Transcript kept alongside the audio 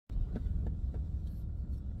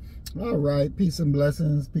All right, peace and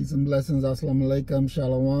blessings, assalamu alaikum,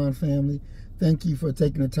 shalom family. Thank you for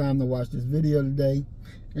taking the time to watch this video today.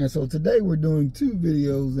 And so today we're doing two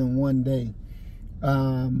videos in one day.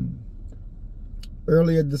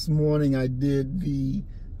 Earlier this morning I did the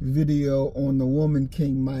video on the Woman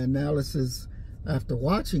King, my analysis after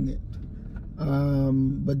watching it.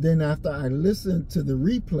 But then after I listened to the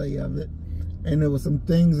replay of it, and there were some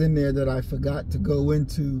things in there that I forgot to go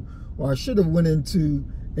into, or I should have went into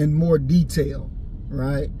in more detail,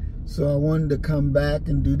 right? So I wanted to come back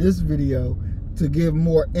and do this video to give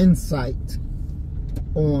more insight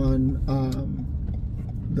on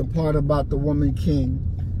the part about the Woman King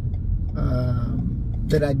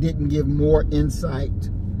that I didn't give more insight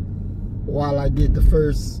while I did the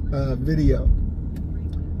first video.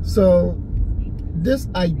 So this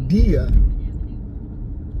idea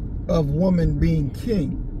of woman being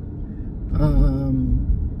king,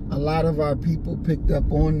 a lot of our people picked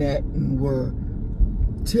up on that and were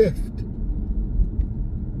tiffed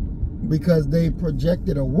because they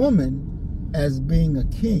projected a woman as being a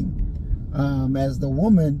king, as the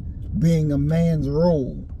woman being a man's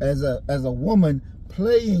role, as a woman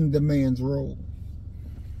playing the man's role.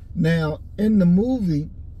 Now, in the movie,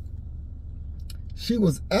 she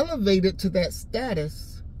was elevated to that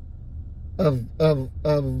status of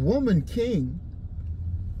woman king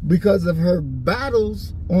because of her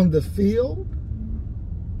battles on the field,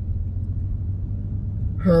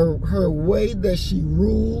 her way that she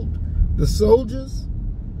ruled the soldiers,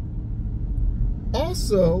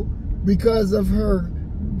 also because of her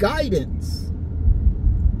guidance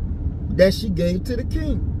that she gave to the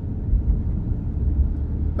king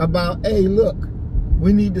about, hey, look,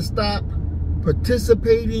 we need to stop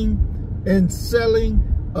participating in selling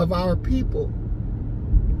of our people,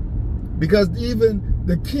 because even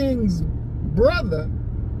the king's brother,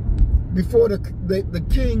 before the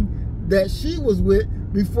king that she was with,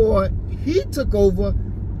 before he took over,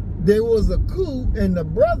 there was a coup and the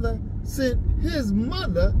brother sent his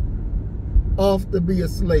mother off to be a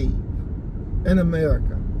slave in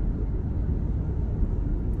America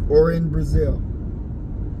or in Brazil.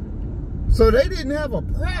 So they didn't have a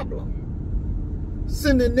problem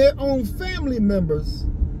sending their own family members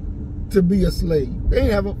to be a slave. They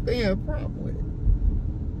didn't have a problem with it.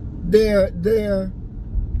 Their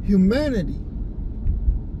humanity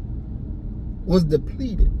was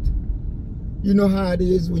depleted. You know how it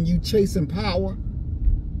is when you chasing power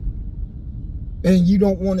and you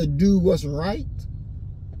don't want to do what's right?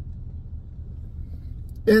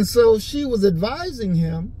 And so she was advising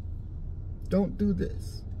him, don't do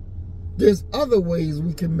this. There's other ways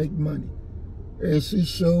we can make money. And she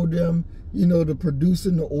showed them, you know, the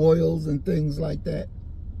producing the oils and things like that.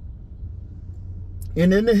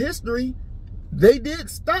 And in the history, they did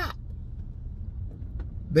stop.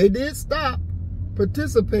 They did stop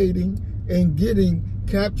participating in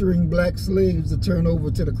capturing black slaves to turn over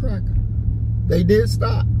to the cracker. They did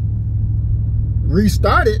stop.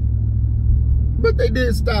 Restarted, but they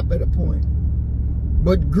did stop at a point.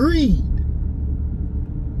 But greed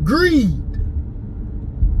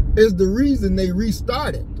is the reason they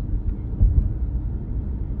restarted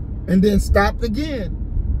and then stopped again,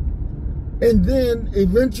 and then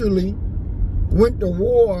eventually went to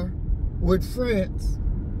war with France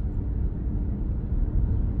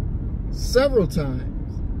several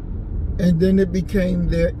times, and then it became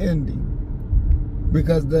their ending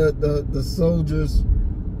because the soldiers,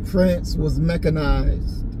 France was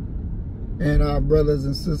mechanized and our brothers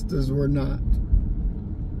and sisters were not.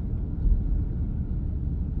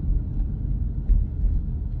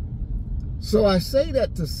 So I say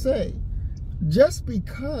that to say, just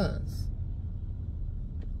because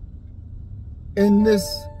in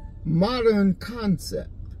this modern concept,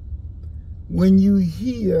 when you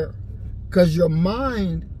hear, because your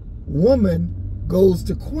mind, woman goes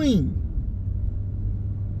to queen,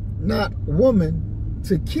 not woman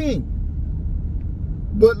to king.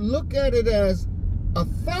 But look at it as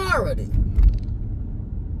authority,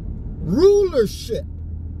 rulership,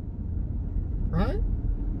 right?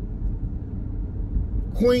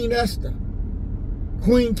 Queen Esther,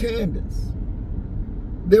 Queen Candace.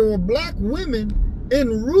 There were black women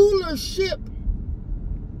in rulership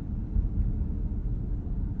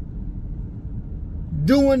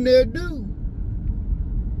doing their due.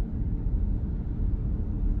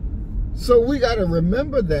 So we got to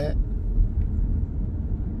remember that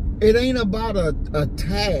it ain't about a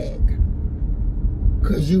tag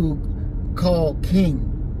because you call king.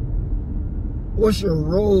 What's your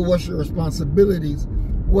role? What's your responsibilities?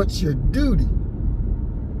 What's your duty?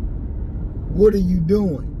 What are you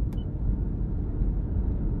doing?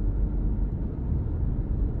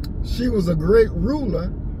 She was a great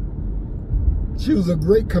ruler. She was a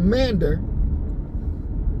great commander.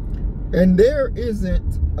 And there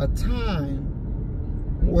isn't a time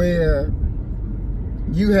where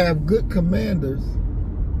you have good commanders,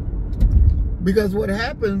 because what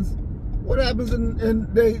happens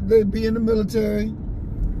and they be in the military,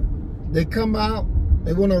 they come out,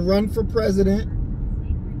 they want to run for president.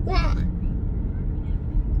 Why?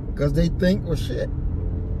 Because they think, well, shit,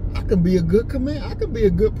 I can be a good commander, I can be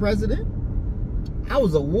a good president. I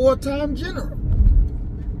was a wartime general,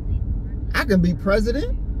 I can be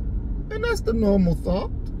president. And that's the normal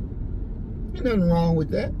thought. Ain't nothing wrong with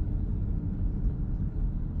that.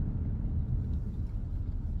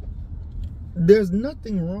 There's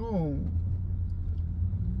nothing wrong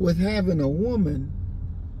with having a woman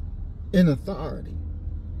in authority.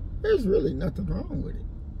 There's really nothing wrong with it.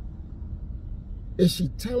 Is she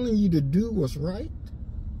telling you to do what's right?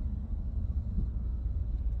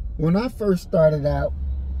 When I first started out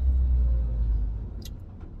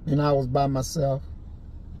and I was by myself,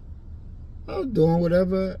 I was doing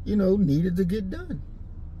whatever, needed to get done.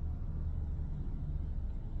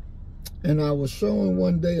 And I was showing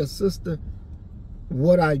one day a sister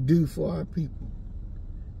what I do for our people.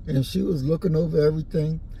 And she was looking over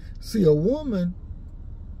everything. See, a woman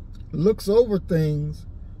looks over things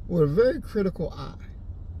with a very critical eye.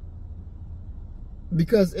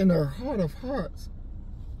 Because in her heart of hearts,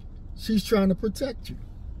 she's trying to protect you.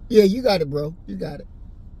 Yeah, you got it, bro. You got it.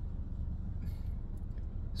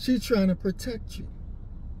 She's trying to protect you.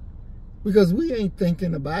 Because we ain't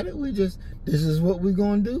thinking about it. This is what we're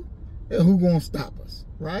going to do. And who going to stop us,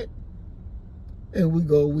 right? And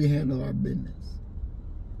we handle our business.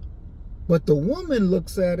 But the woman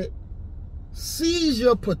looks at it, sees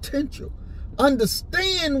your potential,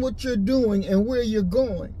 understand what you're doing and where you're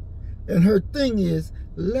going. And her thing is,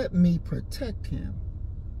 let me protect him,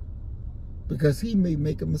 because he may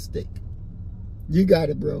make a mistake. You got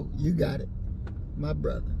it, bro. You got it, my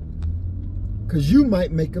brother. Because you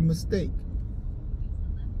might make a mistake.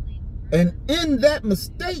 And in that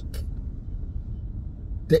mistake,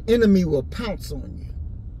 the enemy will pounce on you.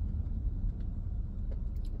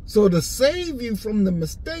 So to save you from the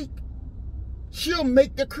mistake, she'll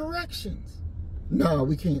make the corrections. No,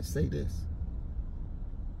 we can't say this.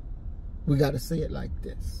 We got to say it like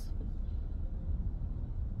this.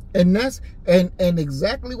 And that's and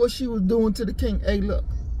exactly what she was doing to the king. Hey, look.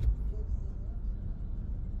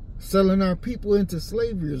 Selling our people into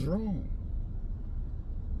slavery is wrong.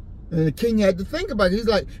 And the king had to think about it. He's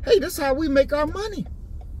like, hey, this is how we make our money.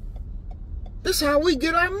 This is how we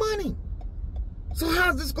get our money. So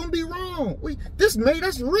how's this going to be wrong? This made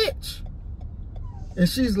us rich. And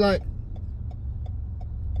she's like,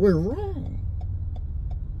 we're wrong.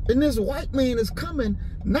 And this white man is coming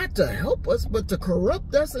not to help us, but to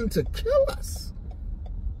corrupt us and to kill us.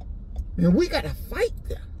 And we got to fight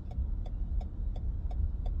them.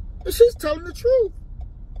 And she's telling the truth.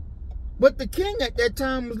 But the king at that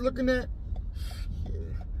time was looking at,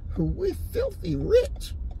 we filthy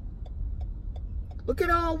rich. Look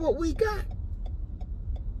at all what we got.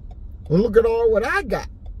 Well, look at all what I got.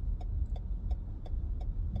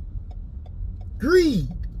 Greed.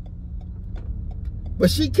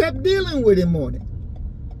 But she kept dealing with him on it.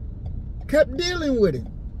 Kept dealing with him.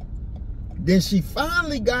 Then she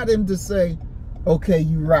finally got him to say, okay,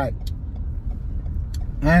 you're right.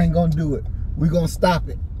 I ain't gonna do it. We're gonna stop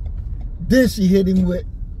it. Then she hit him with,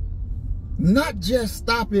 not just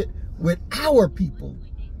stop it with our people,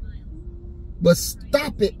 but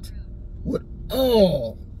stop it with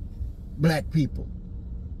all black people.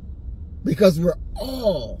 Because we're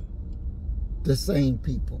all the same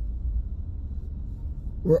people.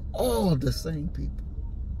 We're all the same people.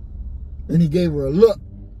 And he gave her a look.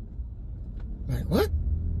 Like, what?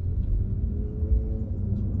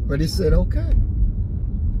 But he said, okay.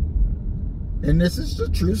 And this is the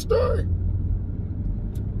true story.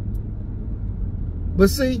 But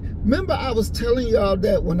see, remember I was telling y'all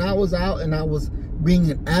that when I was out and I was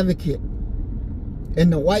being an advocate,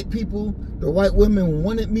 and the white people, the white women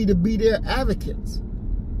wanted me to be their advocates.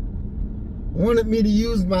 Wanted me to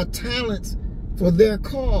use my talents for their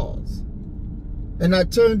cause. And I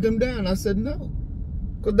turned them down. I said no.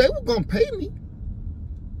 Because they were going to pay me.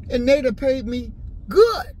 And they'd have paid me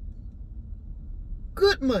good.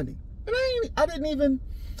 Good money. And I didn't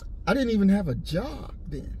even have a job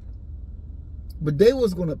then. But they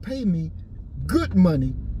was going to pay me good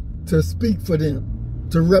money to speak for them,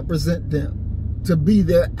 to represent them, to be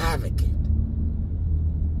their advocate.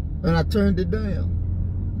 And I turned it down.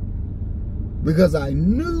 Because I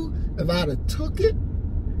knew if I'd have took it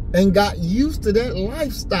and got used to that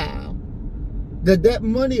lifestyle, that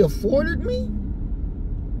money afforded me,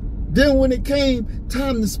 then when it came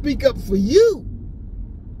time to speak up for you,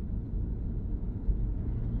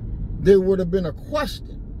 there would have been a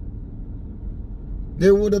question.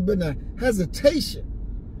 There would have been a hesitation.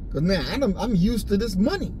 Because now I'm used to this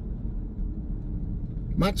money.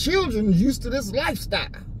 My children are used to this lifestyle.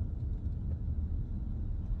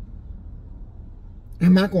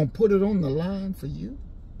 Am I going to put it on the line for you?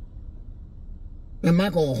 Am I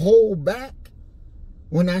going to hold back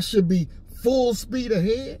when I should be full speed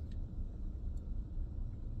ahead?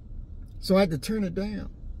 So I had to turn it down.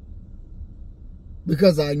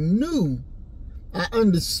 Because I knew, I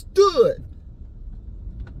understood,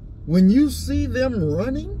 when you see them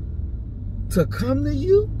running to come to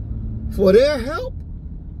you for their help,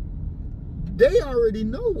 they already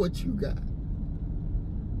know what you got.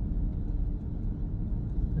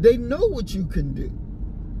 They know what you can do.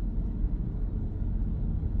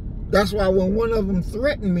 That's why when one of them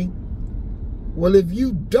threatened me, well, if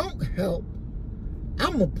you don't help,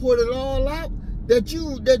 I'm going to put it all out that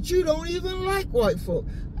you don't even like white folk.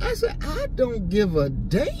 I said, I don't give a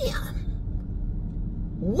damn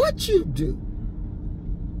what you do.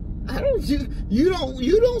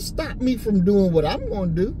 You don't stop me from doing what I'm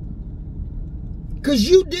going to do. Because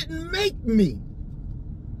you didn't make me.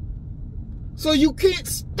 So you can't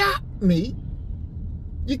stop me.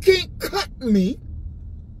 You can't cut me.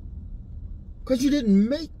 Because you didn't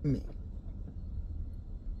make me.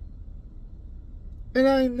 And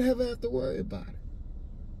I didn't ever have to worry about it.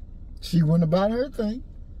 She went about her thing.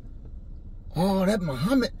 Oh, that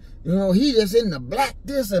Muhammad, he just in the black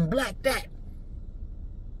this and black that.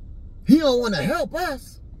 He don't want to help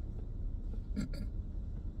us.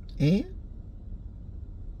 And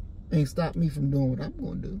ain't stopped me from doing what I'm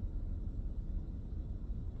going to do.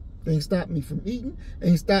 Ain't stopped me from eating.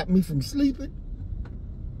 Ain't stopped me from sleeping.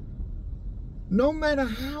 No matter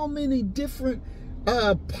how many different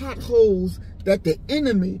potholes that the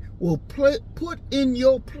enemy will put in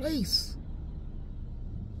your place,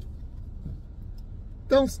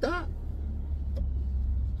 don't stop.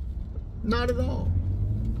 Not at all.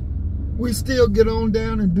 We still get on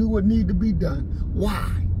down and do what need to be done.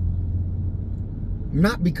 Why?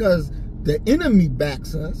 Not because the enemy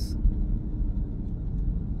backs us.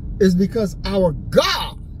 It's because our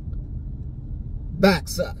God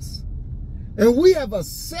backs us. And we have a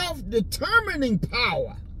self-determining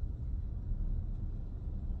power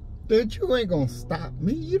that you ain't going to stop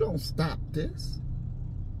me. You don't stop this.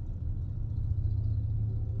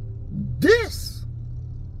 This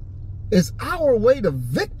is our way to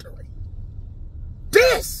victory.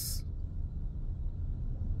 This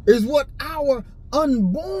is what our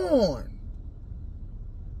unborn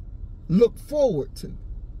look forward to.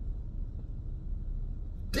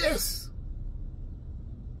 This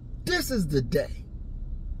is the day.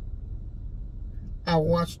 I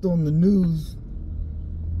watched on the news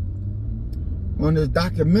on this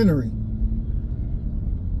documentary.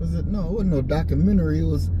 No, it wasn't no documentary. It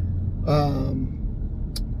was on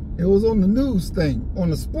the news thing, on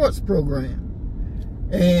the sports program.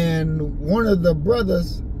 And one of the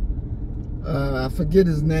brothers, I forget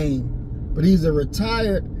his name, but he's a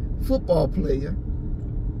retired football player.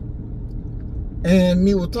 And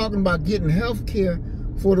he was talking about getting health care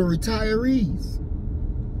for the retirees.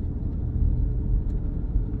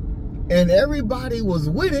 And everybody was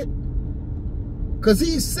with it because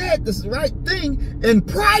he said the right thing in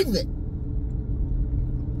private.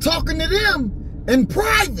 Talking to them in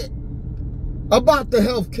private about the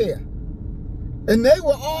health care. And they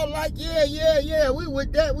were all like, yeah, we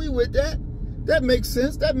with that. That makes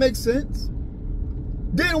sense,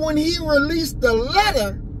 Then when he released the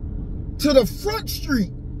letter to the front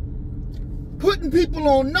street, putting people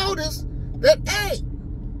on notice that, hey,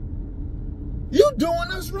 you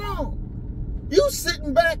doing us wrong. You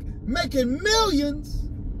sitting back making millions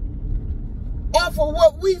off of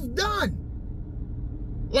what we've done.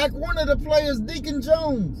 Like one of the players, Deacon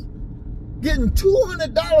Jones, getting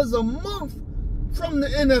 $200 a month from the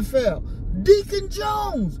NFL. Deacon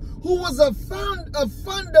Jones, who was a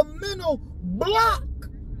fundamental block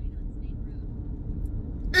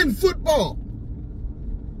in football.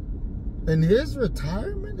 And his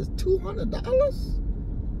retirement is $200?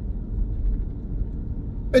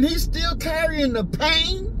 And he's still carrying the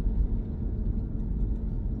pain?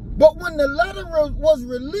 But when the letter was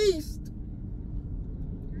released,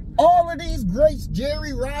 all of these greats,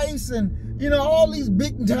 Jerry Rice and, all these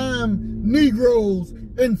big time Negroes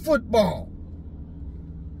in football.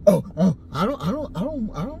 I don't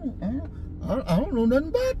know nothing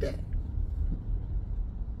about that.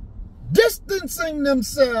 Distancing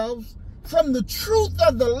themselves from the truth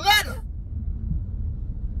of the letter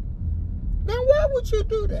Then why would you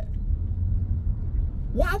do that?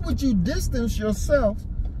 Why would you distance yourself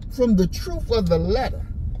from the truth of the letter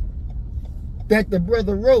that the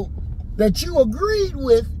brother wrote that you agreed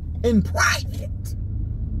with in private?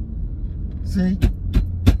 See?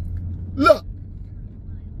 Look,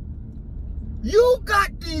 you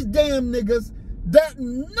got these damn niggas that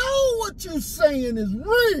know what you're saying is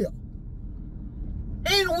real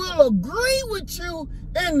and will agree with you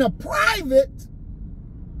in the private,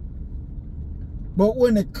 but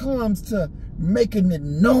when it comes to making it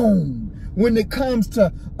known, when it comes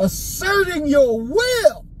to asserting your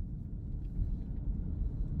will,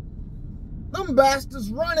 them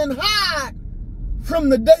bastards run and hide from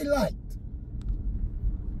the daylight.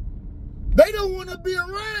 They don't want to be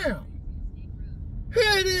around.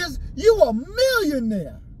 Here it is, you a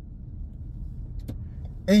millionaire.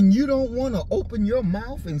 And you don't want to open your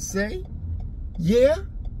mouth and say, yeah,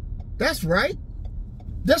 that's right.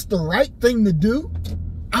 That's the right thing to do.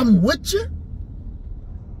 I'm with you.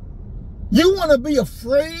 You want to be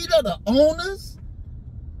afraid of the owners?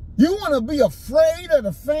 You want to be afraid of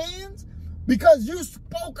the fans because you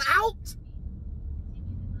spoke out?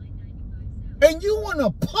 And you want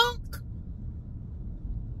to punk?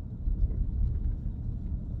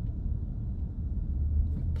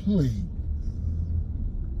 Please.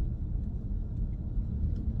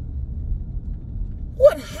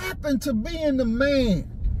 What happened to being the man?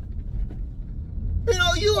 You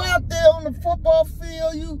know, you out there on the football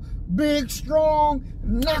field, you big, strong,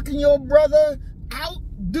 knocking your brother out,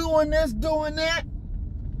 doing this, doing that.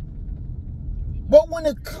 But when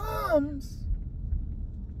it comes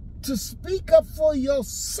to speak up for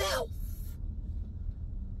yourself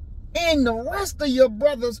and the rest of your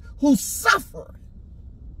brothers who suffer,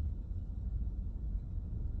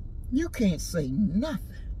 you can't say nothing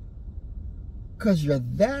because you're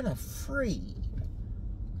that afraid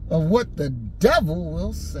of what the devil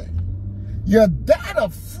will say. You're that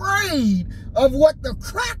afraid of what the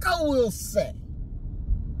cracker will say.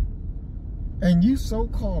 And you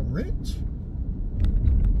so-called rich?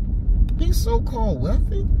 You so-called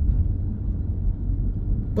wealthy?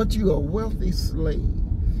 But you're a wealthy slave.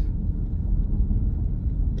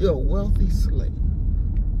 You're a wealthy slave.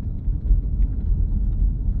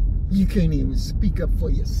 You can't even speak up for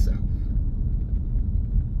yourself.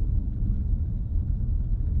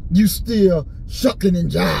 You still shucking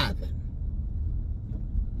and jiving.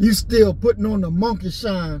 You still putting on the monkey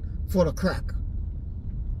shine for the cracker.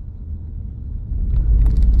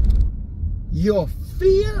 Your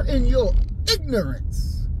fear and your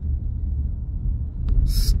ignorance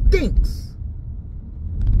stinks.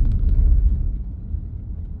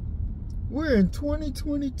 We're in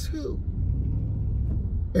 2022.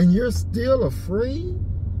 And you're still afraid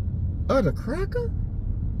of the cracker?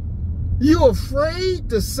 You afraid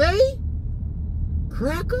to say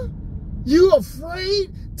cracker? You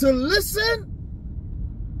afraid to listen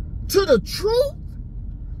to the truth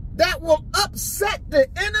that will upset the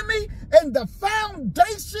enemy and the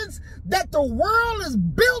foundations that the world is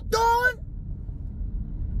built on?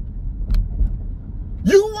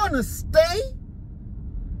 You want to stay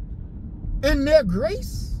in their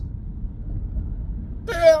grace?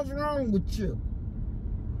 What the hell's wrong with you?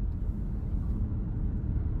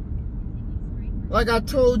 Like I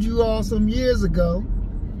told you all some years ago,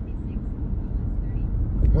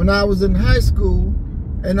 when I was in high school,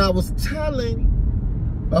 and I was telling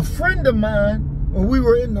a friend of mine when we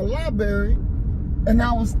were in the library, and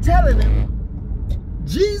I was telling him,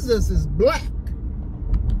 Jesus is black.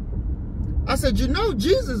 I said, you know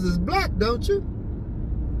Jesus is black, don't you?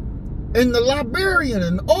 And the librarian,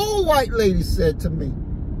 an old white lady, said to me,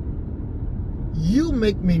 you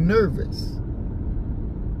make me nervous.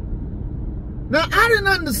 Now, I didn't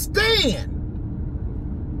understand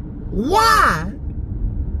why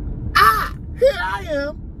here I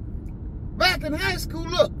am, back in high school.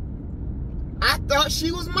 Look, I thought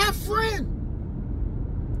she was my friend.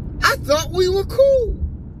 I thought we were cool.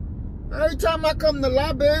 Every time I come to the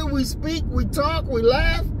library, we speak, we talk, we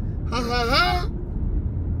laugh, ha ha ha.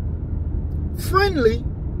 Friendly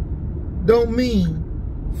don't mean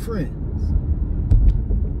friends.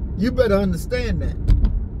 You better understand that.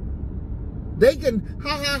 They can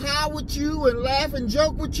ha ha ha with you and laugh and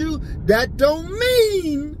joke with you. That don't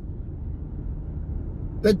mean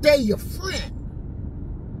that they're your friend.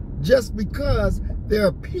 Just because they're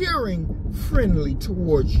appearing friendly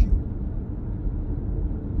towards you.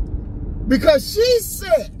 Because she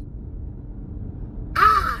said,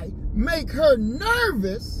 I make her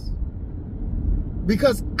nervous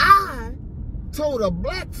because I told a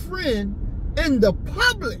black friend in the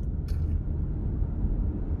public,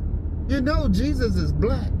 you know Jesus is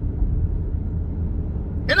black.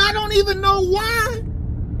 don't even know why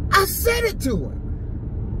I said it to her.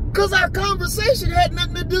 Because our conversation had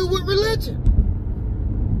nothing to do with religion.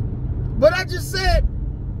 But I just said,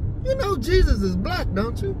 you know, Jesus is black,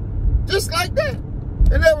 don't you? Just like that.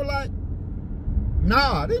 And they were like,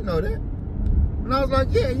 nah, I didn't know that. And I was like,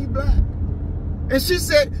 yeah, he's black. And she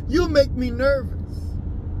said, you make me nervous.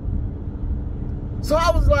 So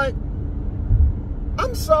I was like,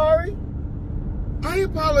 I'm sorry. I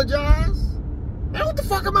apologize. And what the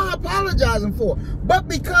fuck am I apologizing for? But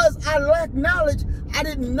because I lack knowledge, I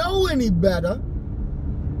didn't know any better.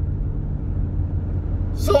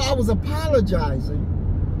 So I was apologizing.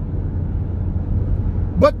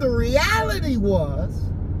 But the reality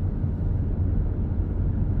was,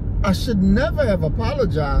 I should never have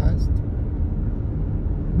apologized,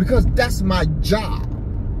 because that's my job,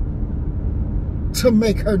 to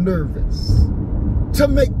make her nervous, to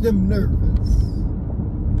make them nervous.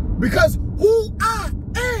 Because who I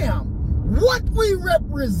am, what we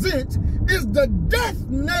represent, is the death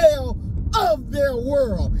knell of their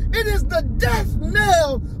world. It is the death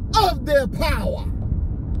knell of their power.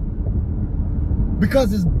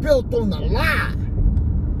 Because it's built on the lie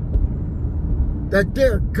that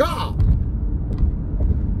they're God,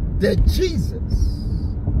 that Jesus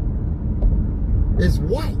is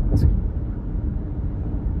white,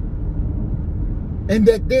 and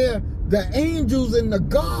that they're the angels and the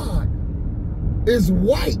God is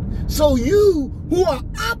white. So you who are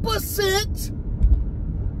opposite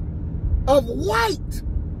of white,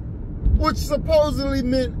 which supposedly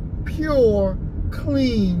meant pure,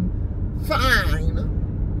 clean, fine,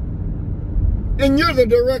 and you're the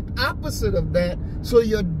direct opposite of that, so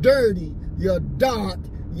you're dirty, you're dark,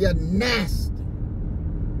 you're nasty.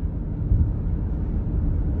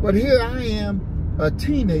 But here I am, a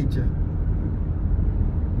teenager,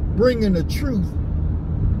 bringing the truth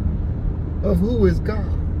of who is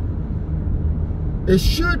God. It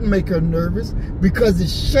should make her nervous, because it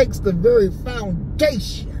shakes the very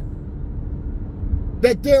foundation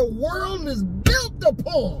that their world is built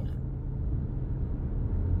upon.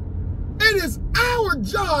 It is our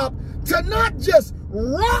job to not just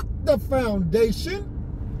rock the foundation,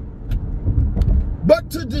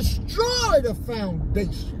 but to destroy the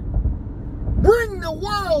foundation. Bring the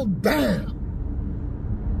world down.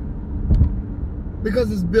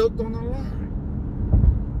 Because it's built on a lie.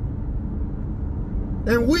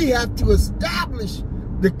 And we have to establish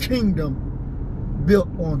the kingdom built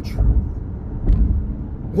on truth.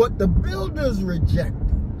 What the builders rejected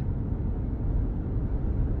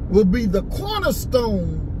will be the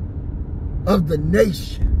cornerstone of the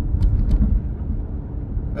nation.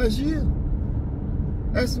 That's you.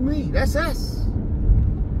 That's me. That's us.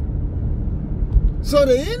 So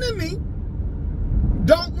the enemy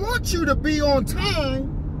don't want you to be on time.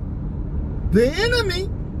 The enemy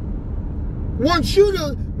wants you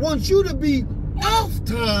to be off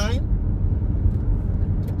time.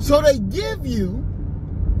 So they give you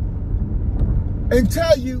and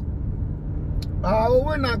tell you, well,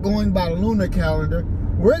 we're not going by the lunar calendar.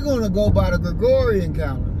 We're going to go by the Gregorian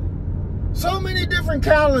calendar. So many different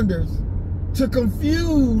calendars to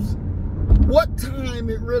confuse what time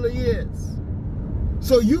it really is.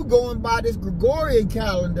 So you going by this Gregorian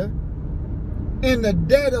calendar in the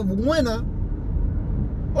dead of winter.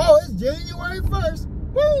 Oh, it's January 1st.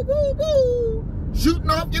 Woo, woo, woo. Shooting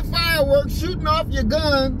off your fireworks, shooting off your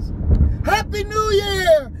guns. Happy New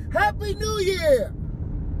Year! Happy New Year!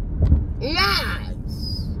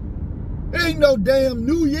 Lies. It ain't no damn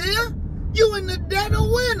New Year. You in the dead of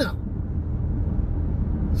winter.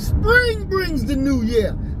 Spring brings the new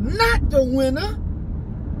year, not the winter.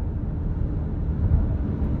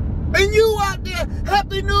 And you out there,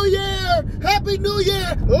 Happy New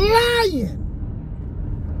Year, lying.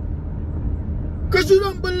 Because you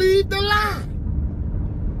don't believe the lie.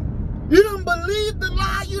 You don't believe the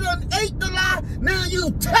lie, you done ate the lie, now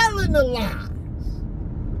you telling the lies.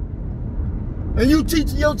 And you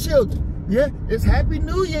teaching your children, yeah, it's Happy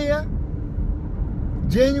New Year.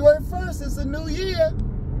 January 1st, it's a new year.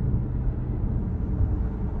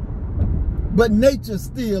 But nature's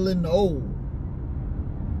still in the old.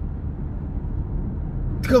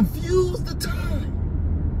 Confuse the time.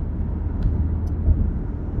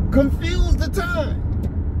 Confuse the time.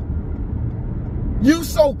 You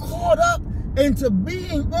so caught up into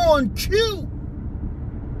being on cue.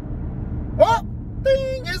 Oh,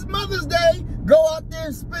 ding, it's Mother's Day. Go out there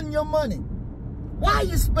and spend your money. Why are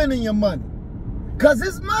you spending your money? Because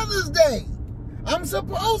it's Mother's Day. I'm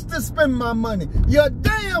supposed to spend my money. You're a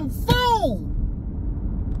damn fool.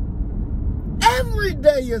 Every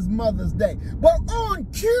day is Mother's Day. But on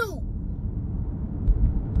cue,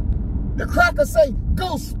 The cracker say,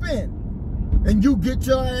 go spend. And you get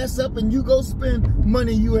your ass up and you go spend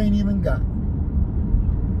money you ain't even got.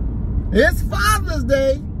 It's Father's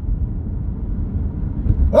Day.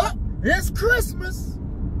 Oh, it's Christmas.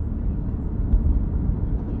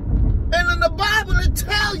 And in the Bible it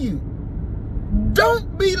tell you,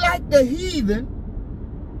 don't be like the heathen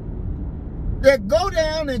that go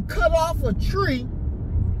down and cut off a tree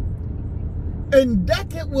and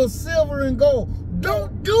deck it with silver and gold.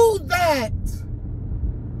 Don't do that.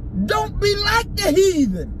 Don't be like the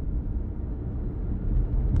heathen.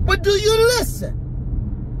 But do you listen?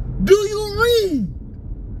 Do you read?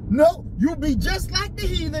 No, you be just like the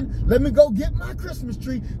heathen. Let me go get my Christmas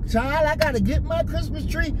tree. Child, I got to get my Christmas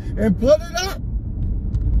tree and put it up.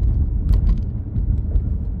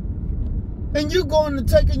 And you going to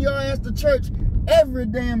taking your ass to church every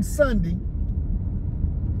damn Sunday.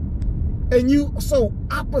 And you so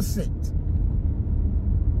opposite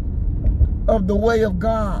of the way of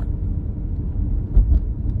God.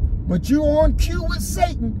 But you on cue with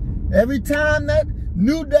Satan. Every time that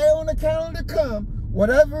new day on the calendar come,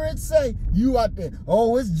 whatever it say, you out there.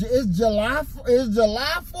 Oh, it's July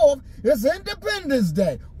 4th. It's Independence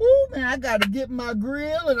Day. Oh man, I gotta get my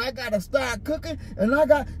grill and I gotta start cooking and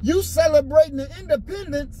you celebrating the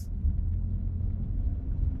independence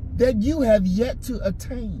that you have yet to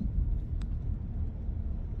attain.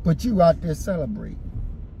 But you out there celebrating.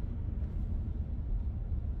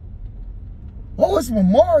 Oh, it's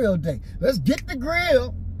Memorial Day. Let's get the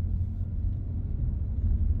grill.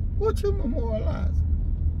 What you memorializing?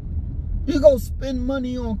 You go spend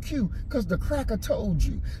money on Q because the cracker told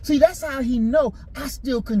you. See, that's how he know I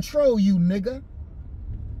still control you, nigga.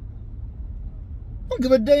 Don't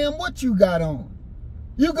give a damn what you got on.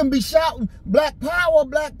 You can be shouting Black Power,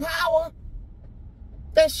 Black Power.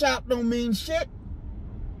 That shout don't mean shit.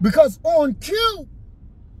 Because on Q,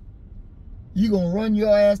 you gonna run your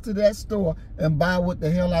ass to that store and buy what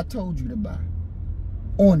the hell I told you to buy.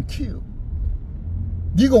 On Q.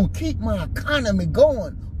 You're gonna keep my economy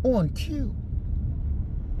going on Q.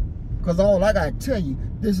 Because all I gotta tell you,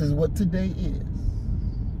 this is what today is.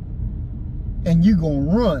 And you gonna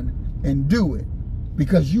run and do it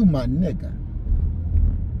because you my nigga.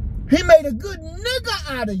 He made a good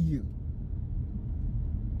nigga out of you.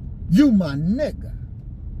 You my nigga.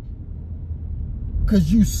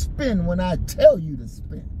 Because you spend when I tell you to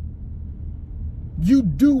spend. You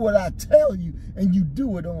do what I tell you and you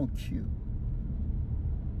do it on cue.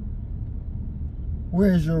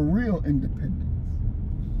 Where's your real independence?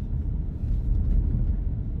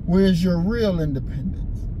 Where's your real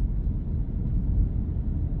independence?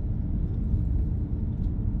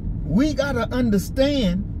 We got to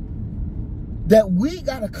understand that we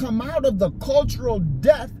got to come out of the cultural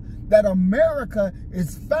death that America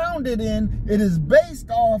is founded in. It is based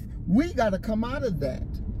off. We got to come out of that.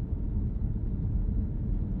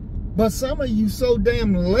 But some of you so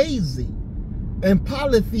damn lazy and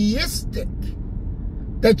polytheistic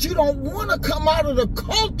that you don't want to come out of the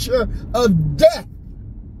culture of death.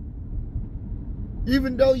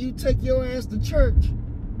 Even though you take your ass to church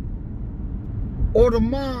or the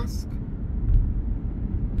mosque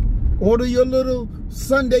or to your little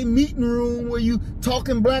Sunday meeting room where you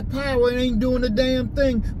talking Black Power and ain't doing a damn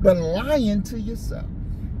thing but lying to yourself.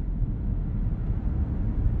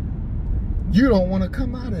 You don't want to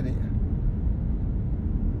come out of there.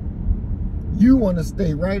 You want to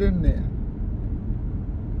stay right in there.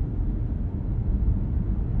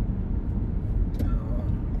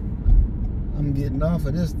 I'm getting off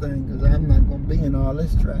of this thing because I'm not going to be in all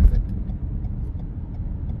this traffic.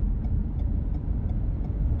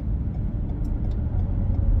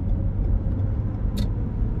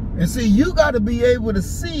 And see, you got to be able to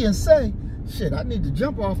see and say, shit, I need to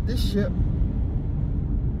jump off this ship.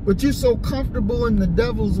 But you're so comfortable in the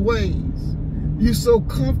devil's ways. You're so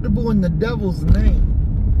comfortable in the devil's name.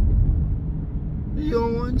 You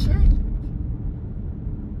don't want to change.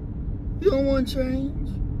 You don't want to change.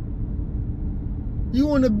 You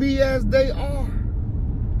want to be as they are.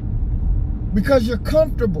 Because you're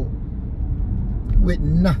comfortable with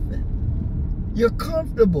nothing. You're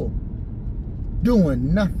comfortable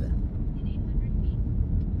doing nothing.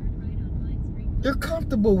 You're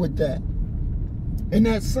comfortable with that. And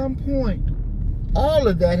at some point, all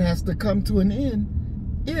of that has to come to an end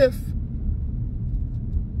if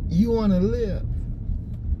you want to live.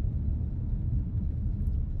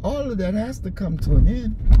 All of that has to come to an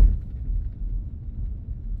end.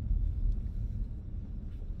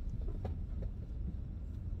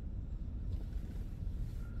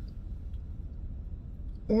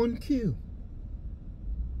 On cue.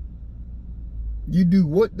 You do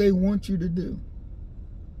what they want you to do.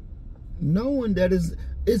 knowing that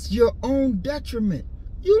it's your own detriment.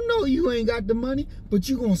 You know you ain't got the money, but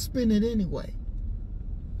you're going to spend it anyway.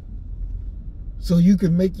 So you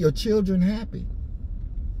can make your children happy.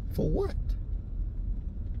 For what?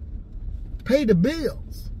 Pay the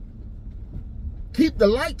bills. Keep the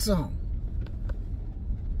lights on.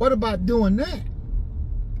 What about doing that?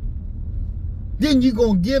 Then you're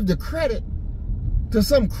going to give the credit to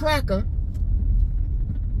some cracker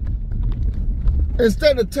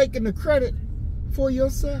instead of taking the credit for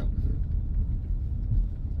yourself.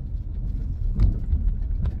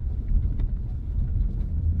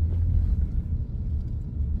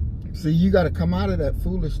 See, you got to come out of that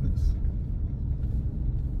foolishness.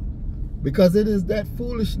 Because it is that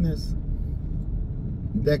foolishness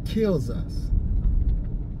that kills us.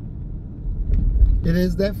 It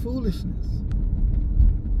is that foolishness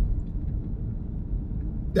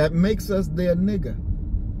that makes us their nigger.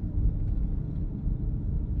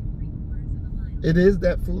 It is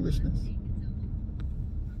that foolishness.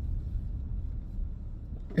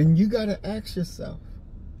 And you got to ask yourself,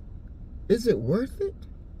 is it worth it?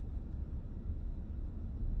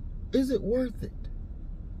 Is it worth it?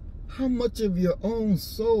 How much of your own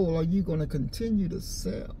soul are you going to continue to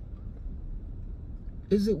sell?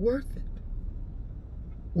 Is it worth it?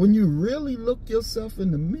 When you really look yourself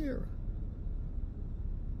in the mirror,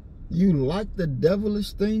 you like the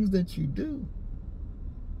devilish things that you do.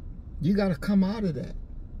 You got to come out of that.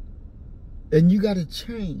 And you got to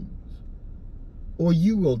change. Or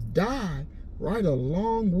you will die right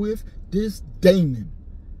along with this demon,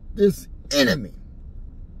 this enemy.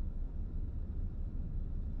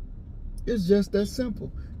 It's just that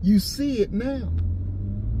simple. You see it now.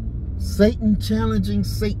 Satan challenging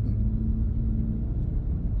Satan.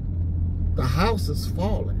 The house is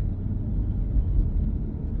falling.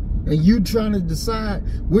 And you trying to decide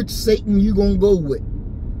which Satan you going to go with.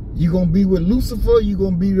 You going to be with Lucifer, you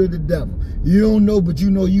going to be with the devil. You don't know, but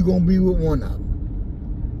you know you going to be with one of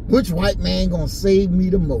them. Which white man going to save me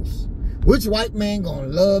the most? Which white man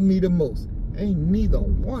going to love me the most? Ain't neither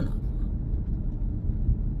one of them.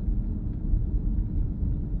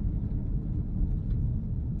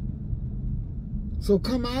 So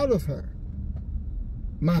come out of her,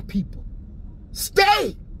 my people.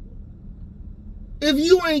 Stay. If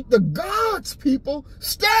you ain't the God's people,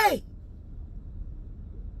 stay.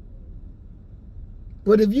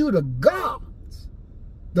 But if you the God's,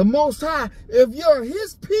 the Most High, if you're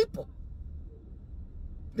his people,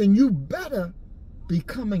 then you better be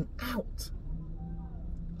coming out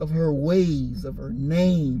of her ways, of her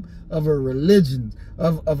name, of her religion,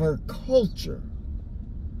 of her culture.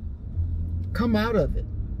 Come out of it.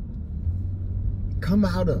 Come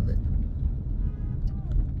out of it.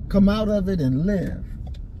 Come out of it and live.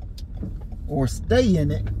 Or stay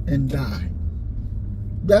in it and die.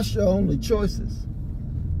 That's your only choices.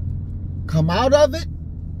 Come out of it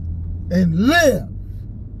and live.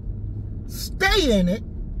 Stay in it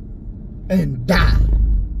and die.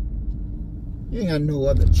 You ain't got no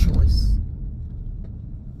other choice.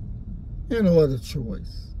 You ain't no other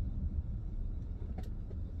choice.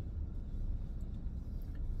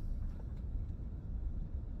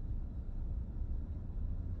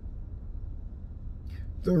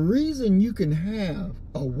 The reason you can have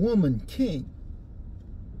a woman king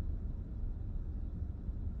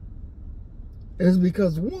is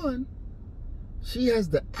because, one, she has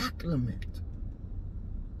the acclimate.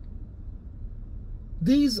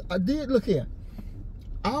 Look here,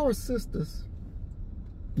 our sisters,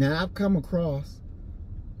 now I've come across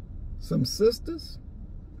some sisters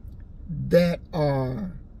that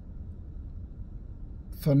are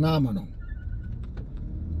phenomenal.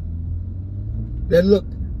 That look,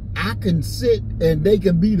 I can sit and they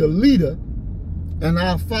can be the leader and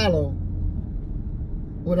I'll follow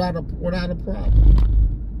without a problem.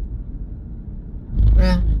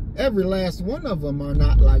 Now, every last one of them are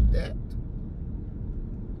not like that.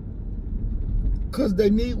 Because they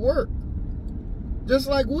need work. Just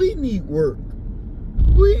like we need work.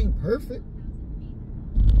 We ain't perfect.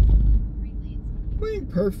 We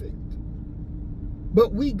ain't perfect.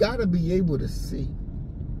 But we got to be able to see.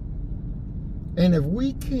 And if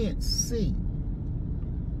we can't see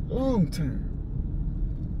long term,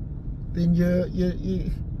 then you're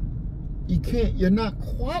not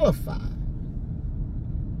qualified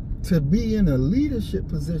to be in a leadership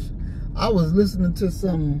position. I was listening to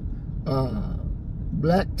some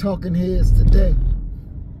black talking heads today,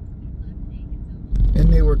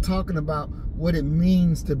 and they were talking about what it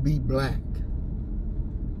means to be black.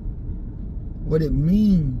 What it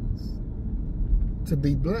means to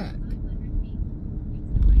be black.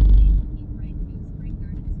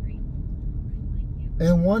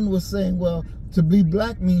 And one was saying, well, to be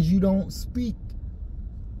black means you don't speak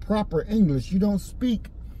proper English. You don't speak,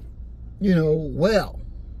 well.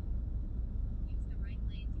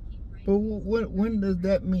 But when does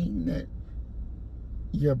that mean that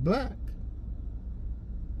you're black?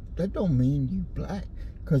 That don't mean you black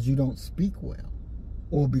because you don't speak well,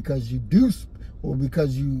 or because you do, or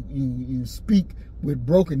because you speak with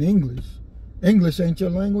broken English. English ain't your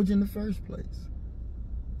language in the first place.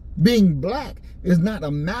 Being black is not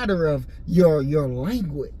a matter of your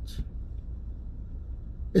language.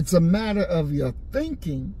 It's a matter of your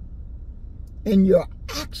thinking and your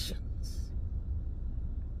actions.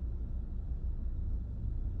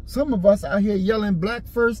 Some of us out here yelling black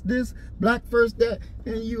first this, black first that,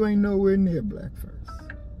 and you ain't nowhere near black first.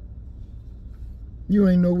 You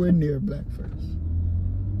ain't nowhere near black first.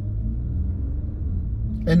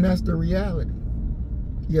 And that's the reality.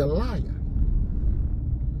 You're a liar.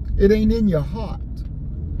 It ain't in your heart.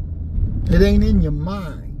 It ain't in your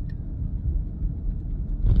mind.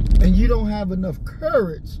 And you don't have enough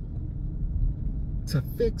courage to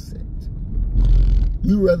fix it.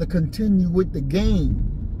 You rather continue with the game.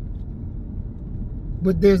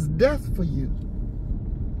 But there's death for you.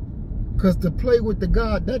 Because to play with the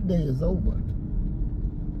God, that day is over.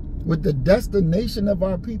 With the destination of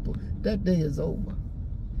our people, that day is over.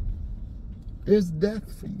 There's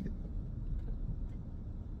death for you.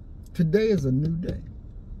 Today is a new day.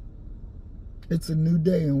 It's a new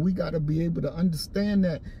day, and we got to be able to understand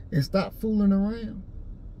that and stop fooling around.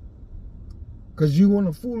 Because you want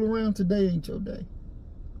to fool around, today ain't your day.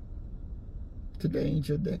 Today ain't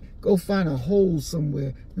your day. Go find a hole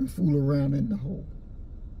somewhere and fool around in the hole.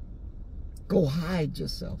 Go hide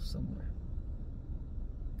yourself somewhere.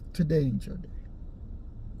 Today ain't your day.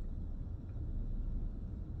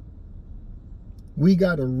 We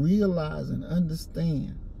got to realize and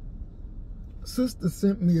understand. Sister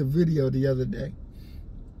sent me a video the other day,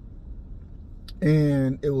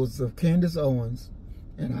 and it was of Candace Owens,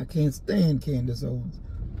 and I can't stand Candace Owens,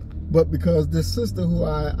 but because this sister who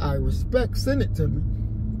I respect sent it to me,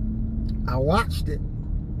 I watched it.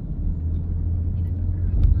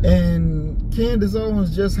 And Candace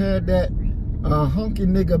Owens just had that hunky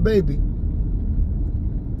nigga baby.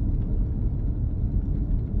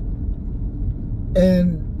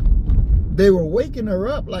 And they were waking her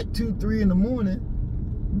up like 2, 3 in the morning,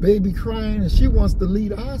 baby crying, and she wants to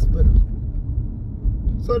leave the hospital.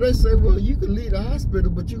 So they said, well, you can leave the hospital,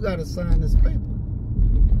 but you got to sign this paper.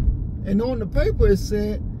 And on the paper it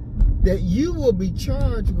said that you will be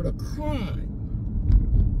charged with a crime,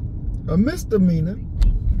 a misdemeanor,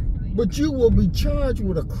 but you will be charged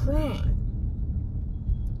with a crime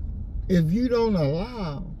if you don't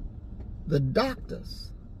allow the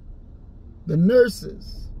doctors, the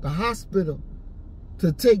nurses, the hospital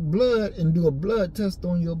to take blood and do a blood test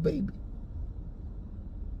on your baby.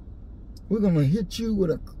 We're gonna hit you with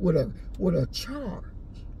a charge.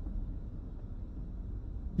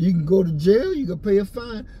 You can go to jail, you can pay a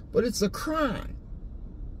fine, but it's a crime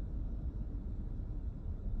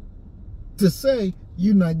to say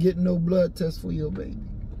you're not getting no blood test for your baby.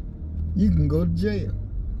 You can go to jail.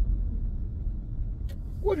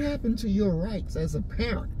 What happened to your rights as a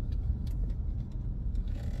parent?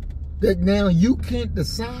 That now you can't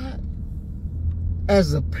decide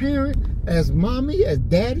as a parent, as mommy, as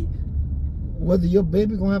daddy, whether your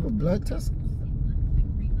baby gonna have a blood test?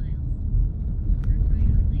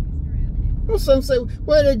 Well, some say,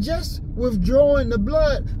 well, they're just withdrawing the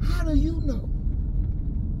blood. How do you know?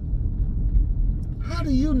 How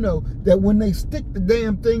do you know that when they stick the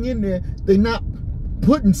damn thing in there, they're not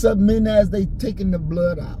putting something in as they taking the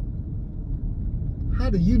blood out? How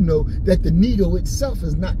do you know that the needle itself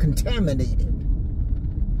is not contaminated?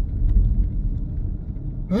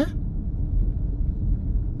 Huh?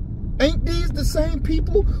 Ain't these the same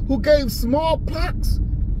people who gave smallpox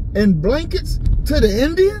and blankets to the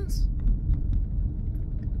Indians?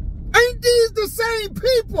 Ain't these the same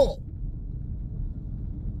people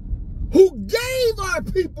who gave our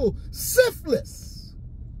people syphilis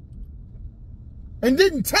and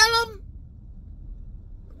didn't tell them?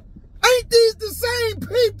 Ain't these the same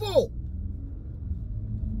people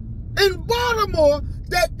in Baltimore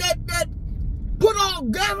that put all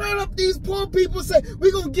gathering up these poor people and say,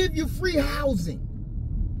 we're going to give you free housing.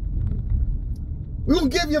 We're going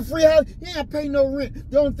to give you free housing. You ain't got to pay no rent.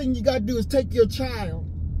 The only thing you got to do is take your child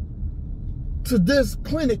to this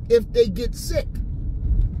clinic if they get sick.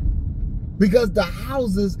 Because the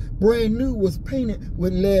houses, brand new, was painted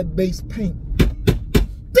with lead-based paint.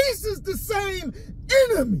 This is the same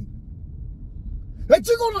enemy that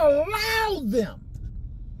you're going to allow them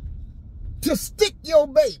to stick your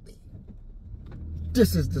baby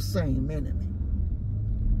This is the same enemy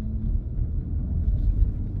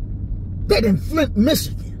that in Flint,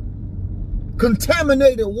 Michigan,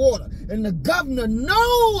 contaminated water, and the governor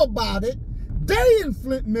know about it. They in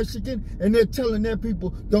Flint, Michigan, and they're telling their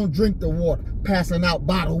people, don't drink the water, passing out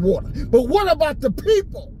bottled water. But what about the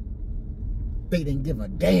people? They didn't give a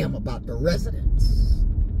damn about the residents.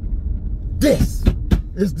 This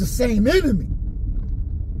is the same enemy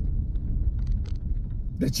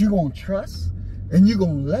that you're going to trust, and you're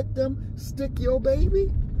going to let them stick your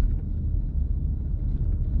baby?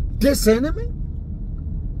 This enemy?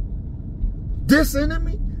 This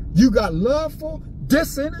enemy? You got love for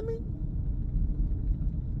this enemy?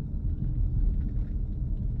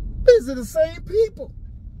 These are the same people.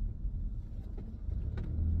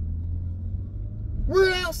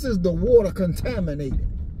 Where else is the water contaminated?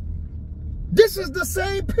 This is the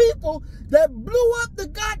same people that blew up the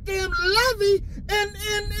goddamn levee in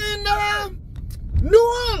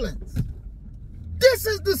New Orleans. This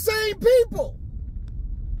is the same people.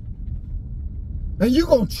 And you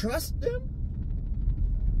gonna trust them?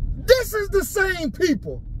 This is the same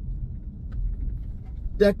people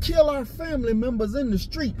that kill our family members in the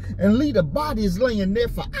street and leave the bodies laying there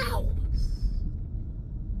for hours.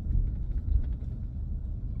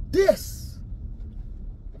 This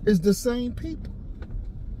is the same people.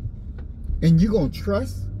 And you gonna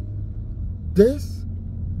trust this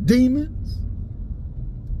demons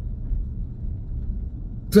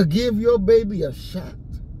to give your baby a shot?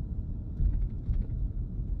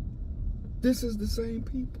 This is the same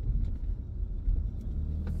people.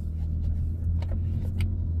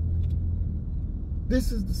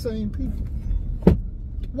 This is the same people.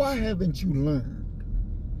 Why haven't you learned?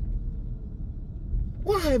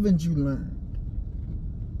 Why haven't you learned?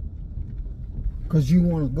 Because you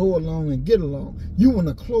want to go along and get along. You want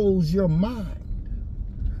to close your mind.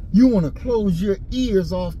 You want to close your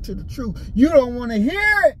ears off to the truth. You don't want to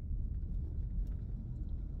hear it.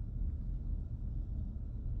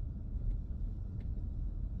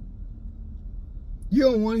 You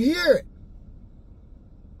don't want to hear it.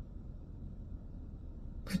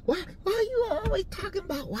 Why are you always talking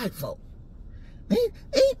about white folk? Ain't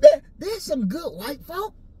there's some good white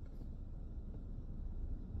folk?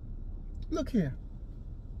 Look here.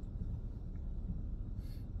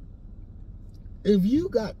 If you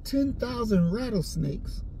got 10,000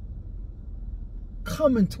 rattlesnakes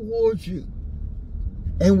coming towards you,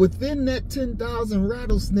 and within that 10,000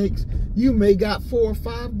 rattlesnakes, you may got 4 or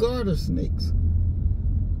 5 garter snakes.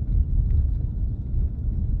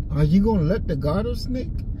 Are you going to let the garter snake?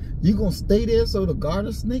 You going to stay there so the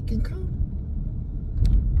garter snake can come?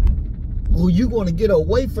 Or you going to get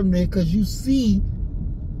away from there because you see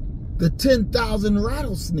the 10,000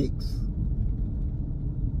 rattlesnakes?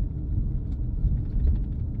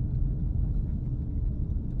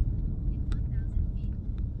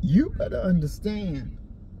 You better understand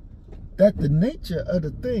that the nature of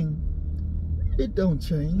the thing, it don't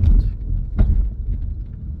change.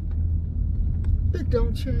 It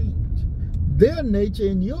don't change. Their nature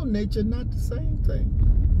and your nature not the same thing.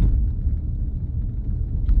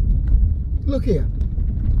 Look here.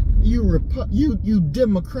 You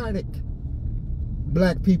Democratic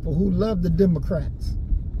black people who love the Democrats.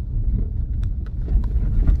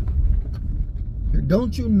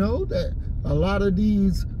 Don't you know that a lot of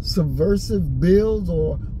these subversive bills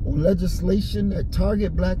or legislation that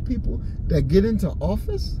target black people that get into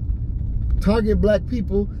office, target black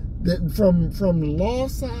people that from law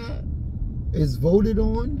side is voted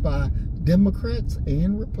on by Democrats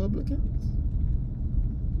and Republicans?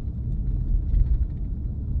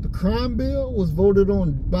 The crime bill was voted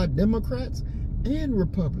on by Democrats and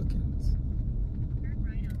Republicans.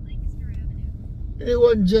 It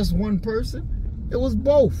wasn't just one person. It was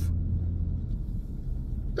both.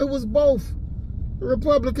 It was both. The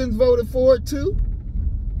Republicans voted for it too,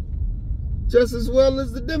 just as well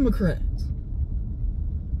as the Democrats.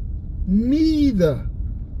 Neither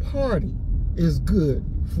party is good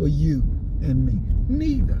for you and me.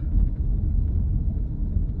 Neither.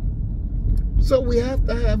 So we have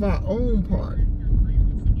to have our own party.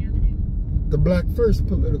 The Black First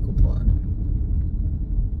political party.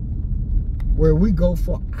 Where we go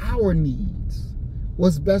for our needs.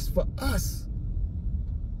 What's best for us.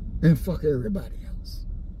 And fuck everybody else.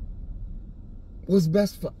 What's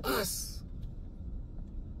best for us.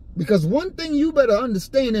 Because one thing you better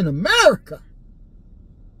understand in America,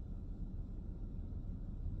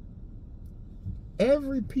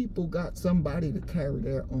 every people got somebody to carry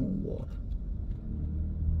their own water.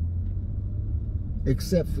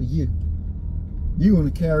 Except for you. You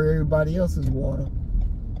want to carry everybody else's water.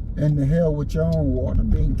 And the hell with your own water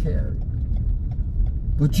being carried.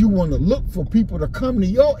 But you want to look for people to come to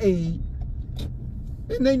your aid,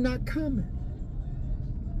 and they not coming.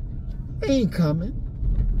 They ain't coming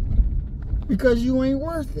because you ain't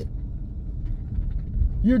worth it.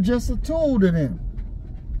 You're just a tool to them.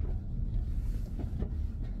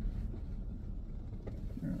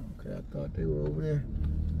 Okay, I thought they were over there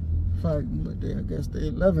fighting, but I guess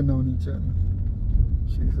they loving on each other.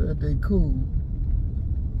 She said they cool.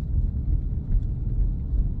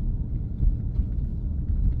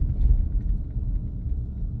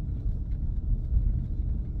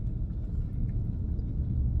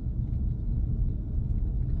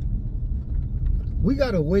 We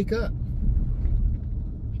gotta wake up.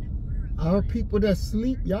 Our people that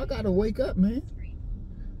sleep, y'all gotta wake up, man.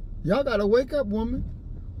 Y'all gotta wake up, woman,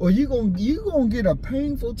 or you gonna get a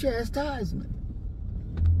painful chastisement.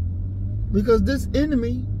 Because this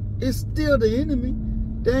enemy is still the enemy.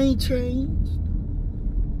 They ain't changed.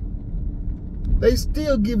 They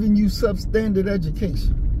still giving you substandard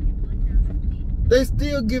education. They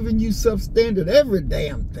still giving you substandard every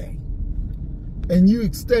damn thing. And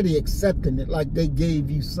you steady accepting it like they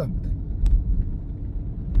gave you something.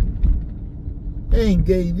 They ain't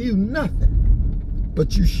gave you nothing,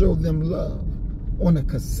 but you show them love on a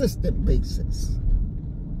consistent basis.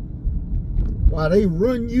 While they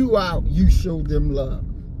run you out, you show them love.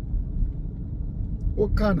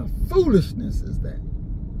 What kind of foolishness is that?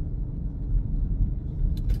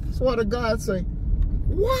 That's why the God say,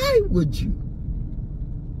 why would you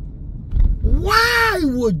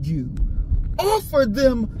offer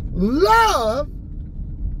them love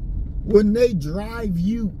when they drive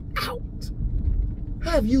you out?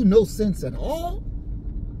 Have you no sense at all?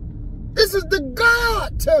 This is the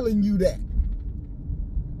God telling you that.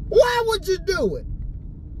 Why would you do it?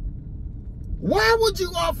 Why would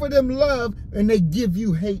you offer them love and they give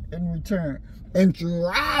you hate in return and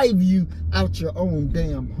drive you out your own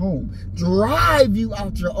damn home, drive you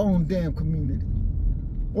out your own damn community?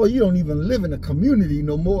 Well, you don't even live in a community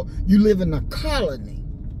no more. You live in a colony.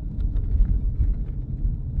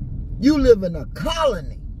 You live in a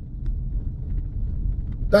colony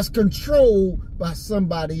that's controlled by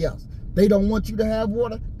somebody else. They don't want you to have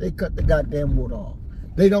water, they cut the goddamn water off.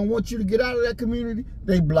 They don't want you to get out of that community,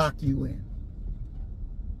 they block you in.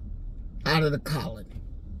 Out of the colony.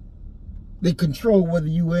 They control whether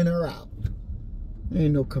you in or out. There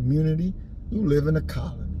ain't no community, you live in a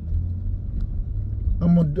colony.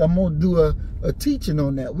 I'm gonna do a teaching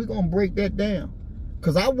on that. We're gonna break that down.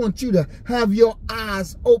 Because I want you to have your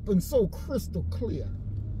eyes open so crystal clear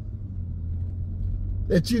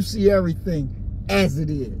that you see everything as it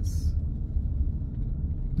is.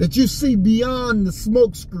 That you see beyond the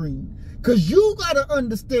smoke screen. Because you got to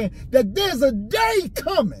understand that there's a day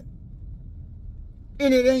coming.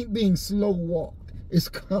 And it ain't being slow walked. It's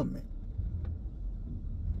coming.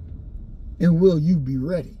 And will you be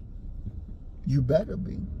ready? You better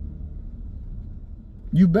be.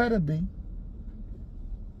 You better be.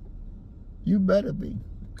 You better be.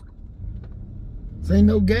 This ain't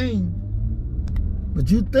no game.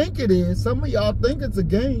 But you think it is. Some of y'all think it's a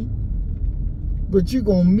game. But you're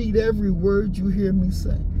going to meet every word you hear me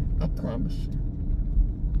say. I promise you.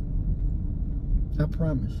 I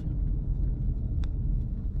promise you.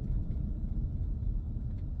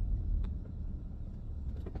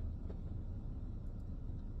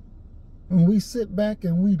 When we sit back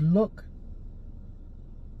and we look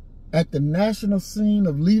at the national scene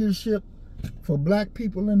of leadership for black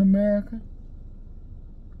people in America,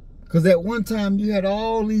 because at one time you had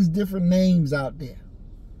all these different names out there.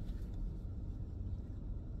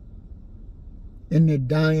 And they're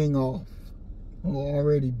dying off, or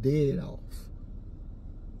already dead off.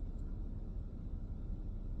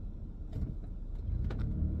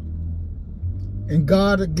 And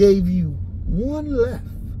God gave you one left.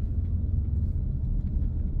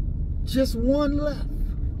 Just one left.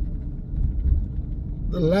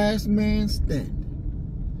 The last man standing.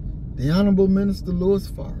 The Honorable Minister Louis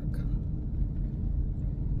Farrakhan.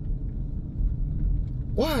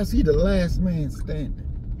 Why is he the last man standing?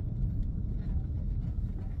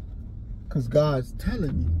 Because God's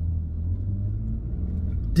telling you,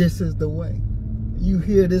 this is the way. You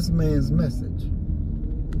hear this man's message.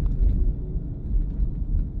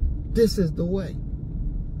 This is the way.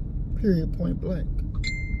 Period, point blank.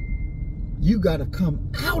 You got to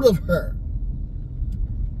come out of her,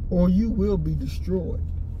 or you will be destroyed.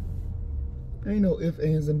 Ain't no ifs,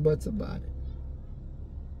 ands, and buts about it.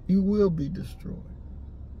 You will be destroyed.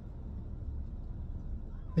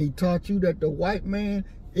 He taught you that the white man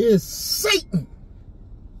is Satan.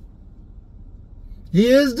 He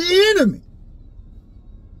is the enemy.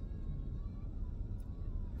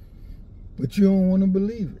 But you don't want to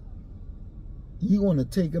believe it. You want to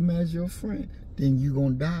take him as your friend. Then you're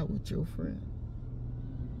going to die with your friend.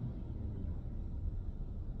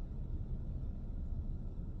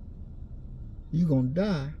 You're going to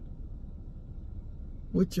die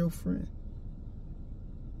with your friend.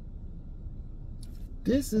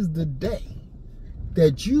 This is the day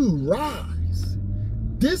that you rise.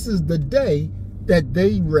 This is the day that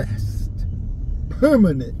they rest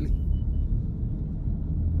permanently.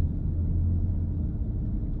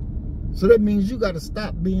 So that means you got to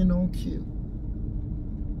stop being on cue.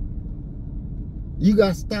 You got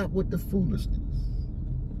to stop with the foolishness.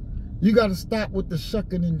 You got to stop with the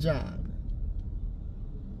shucking and jiving.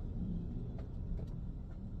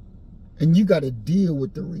 And you got to deal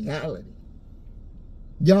with the reality.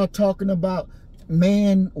 Y'all talking about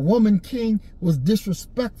woman king was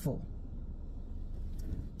disrespectful.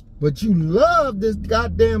 But you love this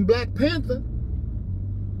goddamn Black Panther.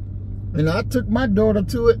 And I took my daughter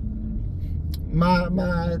to it. My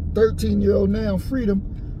 13-year-old now,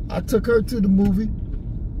 Freedom, I took her to the movie.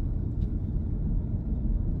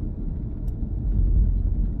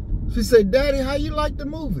 She said, "Daddy, how you like the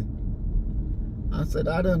movie?" I said,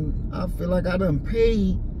 I feel like I done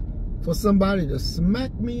paid for somebody to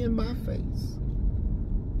smack me in my face.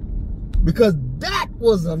 Because that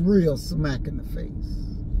was a real smack in the face.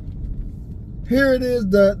 Here it is,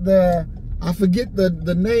 I forget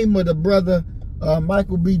the name of the brother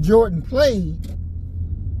Michael B. Jordan played.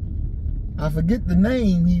 I forget the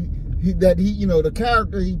name the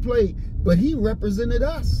character he played, but he represented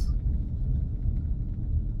us.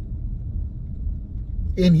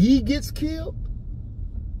 And he gets killed.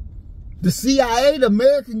 The CIA, the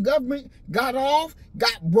American government, got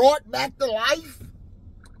brought back to life.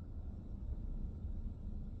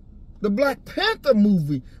 The Black Panther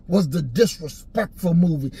movie was the disrespectful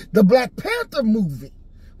movie. The Black Panther movie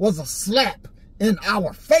was a slap in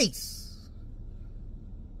our face.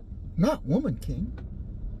 Not Woman King.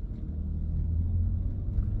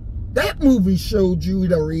 That movie showed you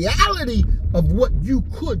the reality of what you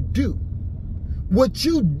could do. What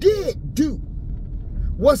you did do.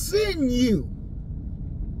 What's in you.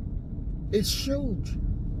 It showed you.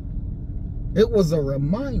 It was a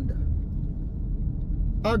reminder.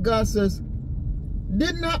 Our God says,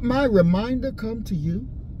 did not my reminder come to you?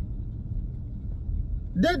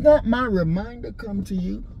 Did not my reminder come to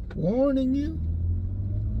you, warning you?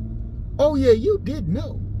 Oh yeah, you did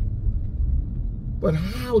know. But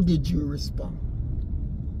how did you respond?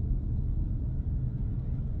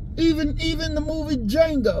 Even the movie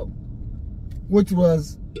Django, which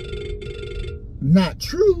was not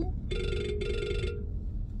true.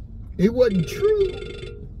 It wasn't true.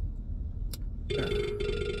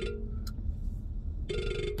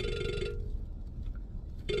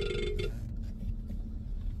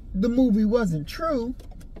 The movie wasn't true,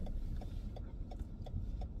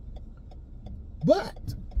 but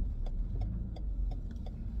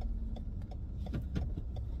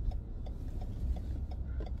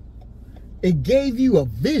it gave you a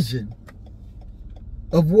vision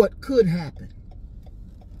of what could happen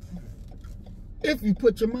if you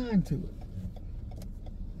put your mind to it.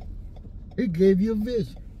 It gave you a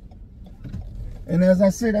vision. And as I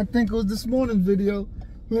said, I think it was this morning's video,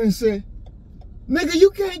 when it said, nigga, you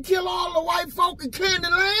can't kill all the white folk in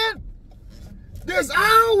Candyland. There's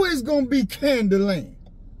always gonna be Candyland.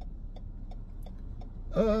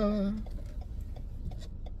 Why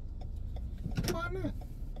not?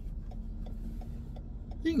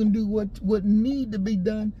 You can do what need to be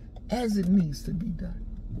done as it needs to be done.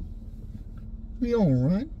 We don't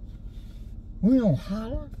run. We don't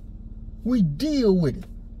holler. We deal with it.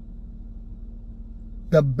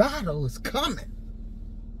 The battle is coming.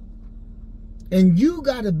 And you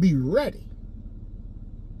got to be ready.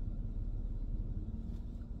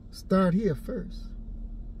 Start here first.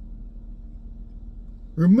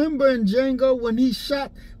 Remember in Django when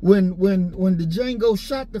the Django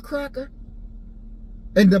shot the cracker?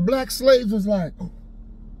 And the black slaves was like,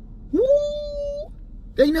 woo!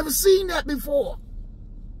 They never seen that before.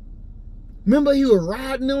 Remember he was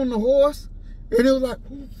riding on the horse? And it was like,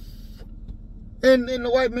 and the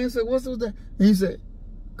white man said, what's that? And he said,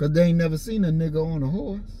 because they ain't never seen a nigga on a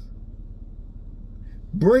horse.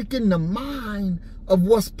 Breaking the mind of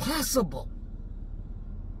what's possible.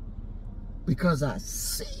 Because I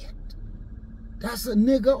see it. That's a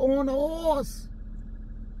nigga on a horse.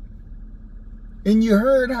 And you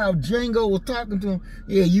heard how Django was talking to him.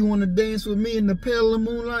 Yeah, you want to dance with me in the pale of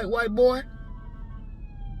moonlight, white boy?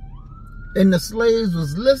 And the slaves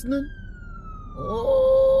was listening.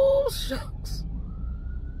 Oh, shucks.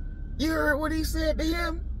 You heard what he said to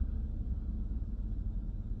him?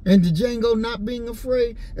 And the Django not being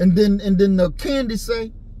afraid. And then the Candy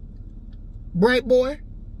say, bright boy.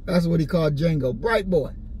 That's what he called Django. Bright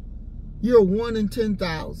boy. You're 1 in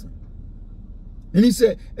 10,000. And he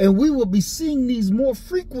said, and we will be seeing these more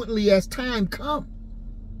frequently as time comes.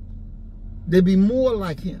 They'll be more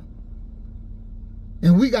like him.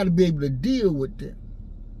 And we got to be able to deal with them.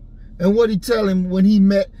 And what he tell him when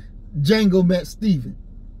Django met Steven?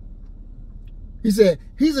 He said,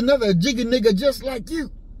 he's another jiggy nigga just like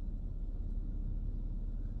you.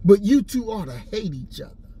 But you two ought to hate each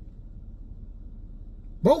other.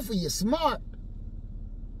 Both of you smart,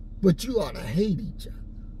 but you ought to hate each other.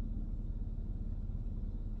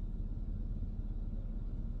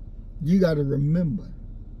 You got to remember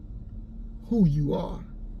who you are,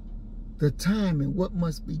 the time and what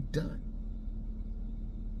must be done.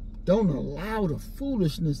 Don't allow the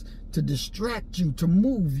foolishness to distract you, to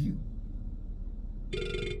move you.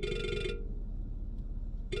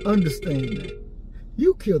 Understand that.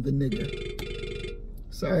 You killed the nigga.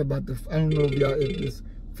 Sorry about I don't know if this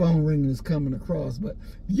phone ringing is coming across, but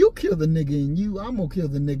you kill the nigga in you, I'm gonna kill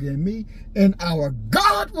the nigga in me, and our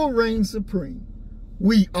God will reign supreme.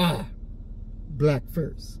 We are Black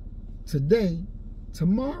first. Today,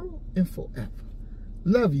 tomorrow, and forever.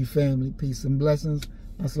 Love you, family. Peace and blessings.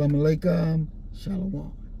 Assalamu alaikum.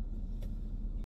 Shalom.